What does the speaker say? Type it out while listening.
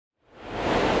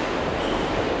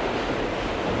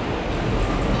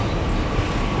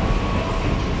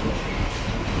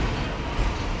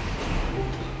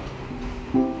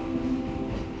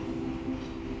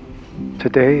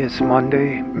Today is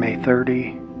Monday, May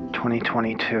 30,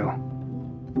 2022,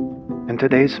 and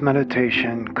today's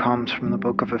meditation comes from the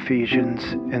book of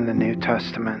Ephesians in the New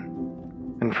Testament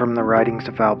and from the writings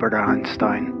of Albert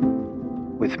Einstein,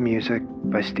 with music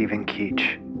by Stephen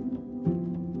Keach.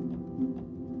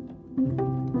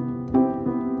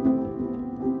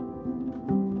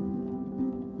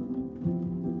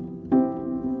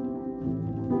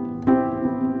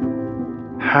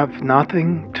 Have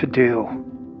nothing to do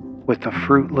with the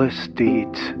fruitless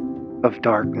deeds of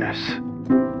darkness.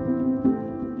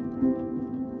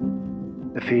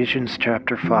 Ephesians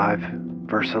chapter 5,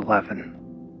 verse 11.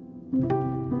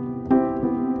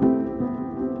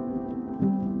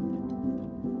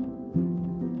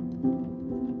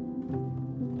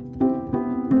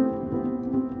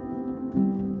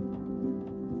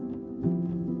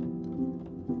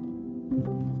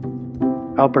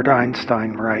 Albert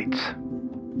Einstein writes,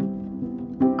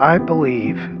 I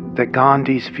believe that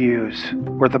Gandhi's views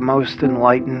were the most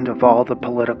enlightened of all the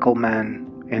political men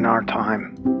in our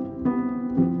time.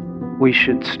 We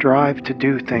should strive to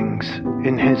do things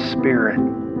in his spirit,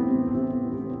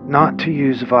 not to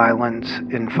use violence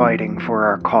in fighting for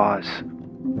our cause,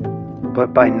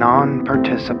 but by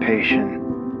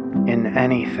non-participation in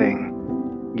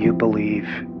anything you believe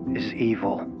is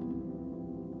evil.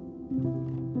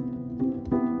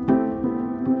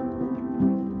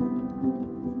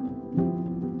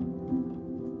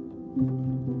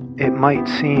 It might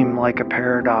seem like a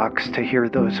paradox to hear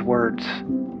those words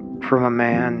from a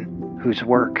man whose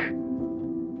work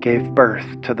gave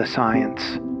birth to the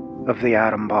science of the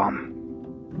atom bomb.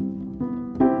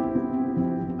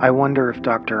 I wonder if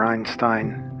Dr.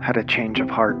 Einstein had a change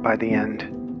of heart by the end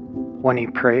when he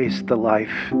praised the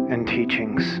life and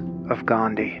teachings of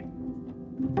Gandhi.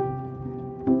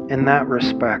 In that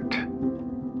respect,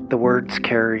 the words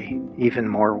carry even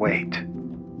more weight.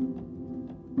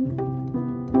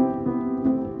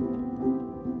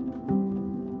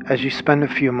 As you spend a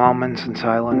few moments in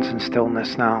silence and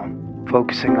stillness now,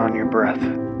 focusing on your breath,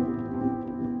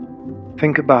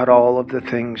 think about all of the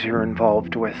things you're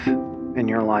involved with in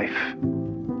your life.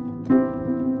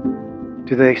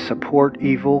 Do they support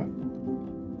evil,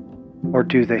 or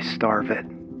do they starve it?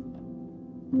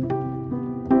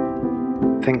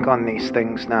 Think on these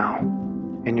things now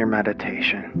in your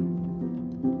meditation.